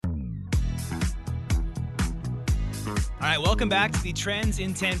All right, welcome back to the Trends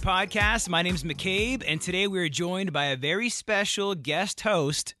in 10 podcast. My name's McCabe, and today we are joined by a very special guest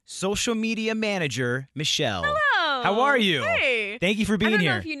host, social media manager, Michelle. Hello. How are you? Hey. Thank you for being here. I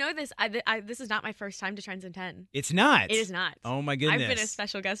don't know if you know this. This is not my first time to Trends in 10. It's not? It is not. Oh, my goodness. I've been a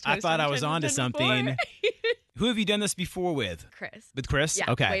special guest host. I thought I was on onto something. Who have you done this before with? Chris. With Chris?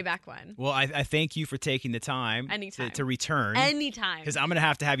 Yeah, okay. way back when. Well, I thank you for taking the time to return. Anytime. Because I'm going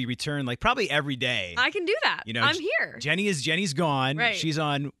to have you return like probably every day. I can do that. You know, I'm here. Jenny's gone. Right. She's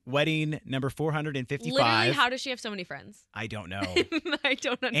on wedding number 455. Literally, how does she have so many friends? I don't know. I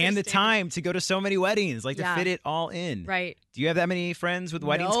don't understand. And the time to go to so many weddings, like to fit it all in. Right. Do you have that many friends with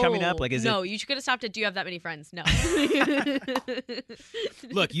weddings coming up? Like, No, you could have stopped at, do you have that many friends? No.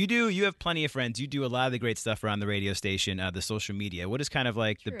 Look, you have plenty of friends. You do a lot of the great stuff around the radio station, the social media. What is kind of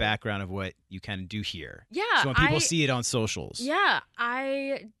like the background of what you kind of do here? Yeah. So when people see it on socials. Yeah,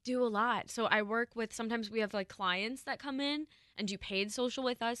 I do a lot. So I work with, sometimes we have like clients that come in and do paid social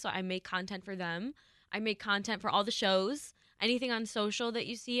with us. So I make content for them. I make content for all the shows. Anything on social that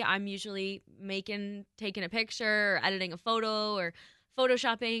you see, I'm usually taking a picture or editing a photo or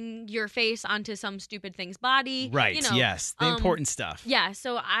photoshopping your face onto some stupid thing's body. Right, you know, yes. The important stuff. Yeah,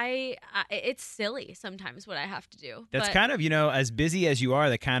 so it's silly sometimes what I have to do. That's kind of, as busy as you are,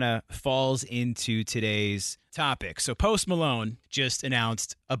 that kind of falls into today's topic. So Post Malone just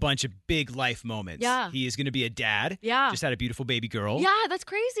announced a bunch of big life moments. Yeah. He is going to be a dad. Yeah. Just had a beautiful baby girl. Yeah, that's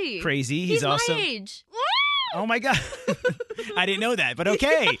crazy. Crazy. He's also my age. Oh my God. I didn't know that, but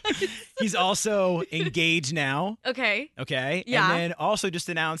okay. He's also engaged now. Okay. Okay. Yeah. And then also just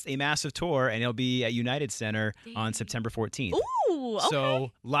announced a massive tour, and he'll be at United Center on September 14th. Ooh, okay.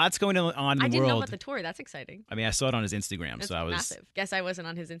 So lots going on in the world. I didn't know about the tour. That's exciting. I mean, I saw it on his Instagram, That's so I was massive. Guess I wasn't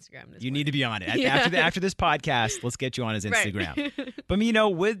on his Instagram. You need to be on it. Yeah. After this podcast, let's get you on his Instagram. Right. But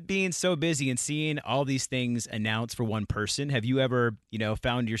with being so busy and seeing all these things announced for one person, have you ever,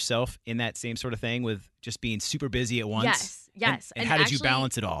 found yourself in that same sort of thing with just being super busy at once? Yes. And how did you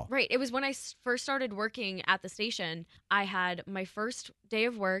balance it all? Right. It was when I first started working at the station. I had my first day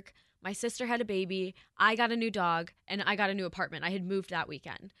of work. My sister had a baby. I got a new dog, and I got a new apartment. I had moved that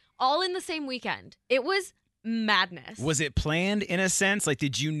weekend. All in the same weekend. It was madness. Was it planned in a sense? Like,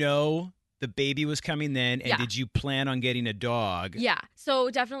 did you know the baby was coming then, and did you plan on getting a dog? Yeah.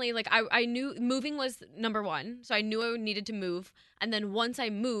 So definitely, like, I knew moving was number one. So I knew I needed to move. And then once I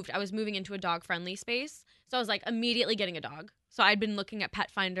moved, I was moving into a dog-friendly space. So I was like, immediately getting a dog. So I'd been looking at Pet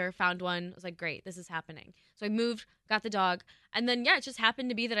Finder, found one. I was like, great, this is happening. So I moved, got the dog. And then, it just happened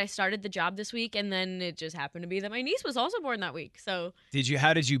to be that I started the job this week. And then it just happened to be that my niece was also born that week. So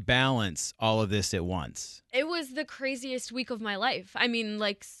how did you balance all of this at once? It was the craziest week of my life. I mean,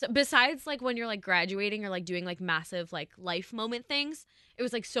 like, besides like when you're like graduating or like doing like massive like life moment things, it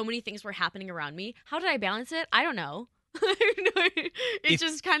was like so many things were happening around me. How did I balance it? I don't know. It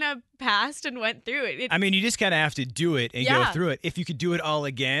just kind of passed and went through it. I mean, you just kind of have to do it and go through it. If you could do it all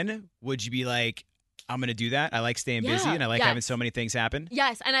again, would you be like, I'm going to do that? I like staying busy and I like having so many things happen.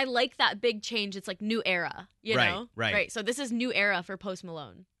 Yes, and I like that big change. It's like new era, you know? Right. So this is new era for Post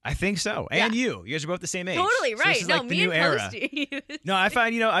Malone. I think so. And you guys are both the same age. Totally, so right. This is like the new era. No, I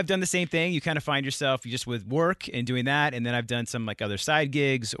find, I I've done the same thing. You kind of find yourself just with work and doing that. And then I've done some like other side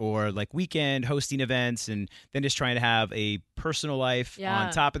gigs or like weekend hosting events and then just trying to have a personal life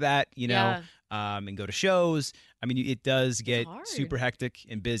on top of that, and go to shows. I mean, it does get super hectic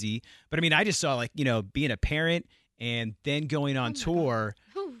and busy. But I mean, I just saw like, being a parent and then going on tour.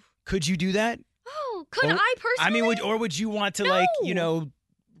 Could you do that? Oh, could I personally? I mean, would you want to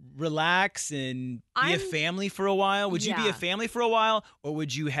relax and be a family for a while? Would you be a family for a while, or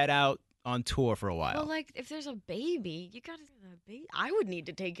would you head out on tour for a while? Well, like if there's a baby, you gotta baby. I would need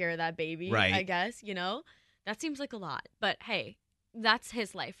to take care of that baby, right? I guess that seems like a lot, but hey, that's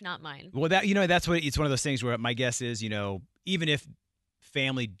his life, not mine. Well, that's what it's one of those things where my guess is, even if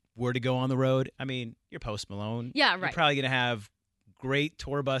family were to go on the road, I mean, you're Post Malone, yeah, right. You're probably gonna have great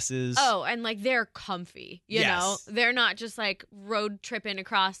tour buses. Oh, and like they're comfy, you know? They're not just like road tripping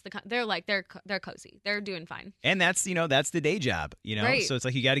across they're like they're cozy. They're doing fine. And that's, that's the day job, Right. So it's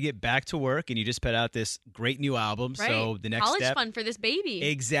like you got to get back to work and you just put out this great new album. Right. So the next college step, fun for this baby.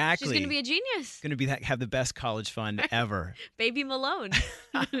 Exactly. She's going to be a genius. Going to have the best college fun ever. Baby Malone.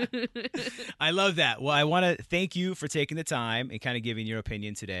 I love that. Well, I want to thank you for taking the time and kind of giving your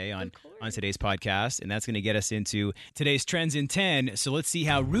opinion today on today's podcast. And that's going to get us into today's Trends in 10. So let's see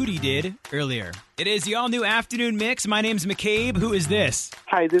how Rudy did earlier. It is the all-new afternoon mix. My name's McCabe. Who is this?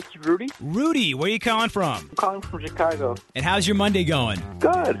 Hi, this is Rudy. Rudy, where are you calling from? I'm calling from Chicago. And how's your Monday going?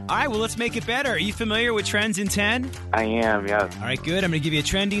 Good. All right, well, let's make it better. Are you familiar with Trends in 10? I am, yes. All right, good. I'm going to give you a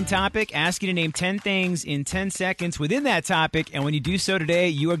trending topic, ask you to name 10 things in 10 seconds within that topic, and when you do so today,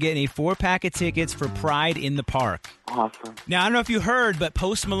 you are getting a 4-pack of tickets for Pride in the Park. Awesome. Now, I don't know if you heard, but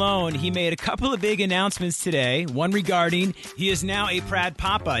Post Malone, he made a couple of big announcements today. One regarding he is now a Prad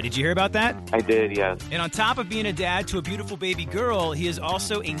Papa. Did you hear about that? I did, yes. And on top of being a dad to a beautiful baby girl, he is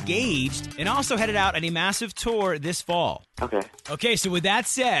also engaged and also headed out on a massive tour this fall. Okay, so with that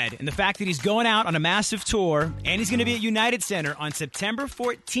said, and the fact that he's going out on a massive tour and he's going to be at United Center on September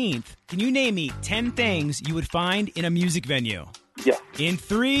 14th, can you name me 10 things you would find in a music venue? yes. In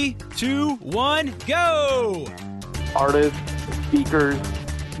 3, 2, 1, go! Artists, speakers,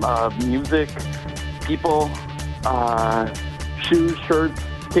 music, people, shoes, shirts,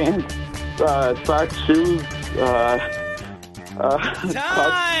 pants, socks, shoes,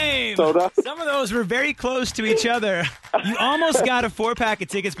 Time! soda. Some of those were very close to each other. You almost got a 4-pack of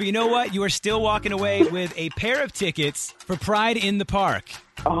tickets, but you know what? You are still walking away with a pair of tickets for Pride in the Park.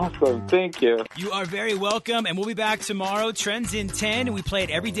 Awesome, thank you. You are very welcome, and we'll be back tomorrow. Trends in 10, and we play it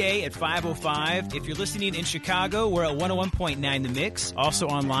every day at 5:05. If you're listening in Chicago, we're at 101.9 The Mix, also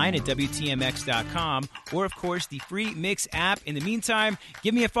online at WTMX.com, or, of course, the free Mix app. In the meantime,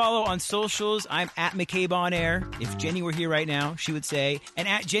 give me a follow on socials. I'm at McCabe on Air. If Jenny were here right now, she would say, and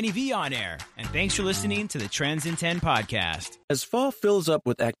at Jenny V on Air. And thanks for listening to the Trends in 10 podcast. As fall fills up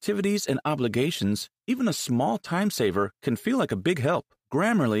with activities and obligations, even a small time saver can feel like a big help.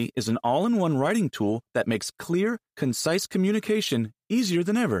 Grammarly is an all-in-one writing tool that makes clear, concise communication easier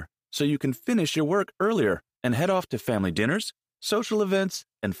than ever, so you can finish your work earlier and head off to family dinners, social events,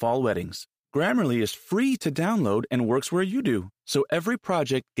 and fall weddings. Grammarly is free to download and works where you do, so every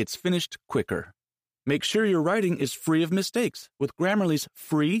project gets finished quicker. Make sure your writing is free of mistakes with Grammarly's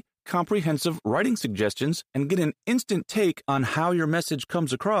free, comprehensive writing suggestions and get an instant take on how your message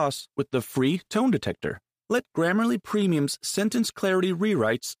comes across with the free tone detector. Let Grammarly Premium's sentence clarity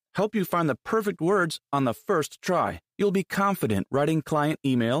rewrites help you find the perfect words on the first try. You'll be confident writing client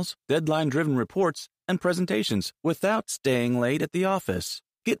emails, deadline-driven reports, and presentations without staying late at the office.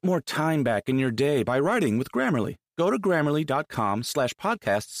 Get more time back in your day by writing with Grammarly. Go to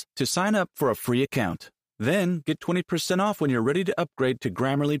Grammarly.com/podcasts to sign up for a free account. Then get 20% off when you're ready to upgrade to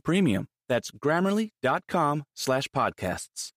Grammarly Premium. That's Grammarly.com/podcasts.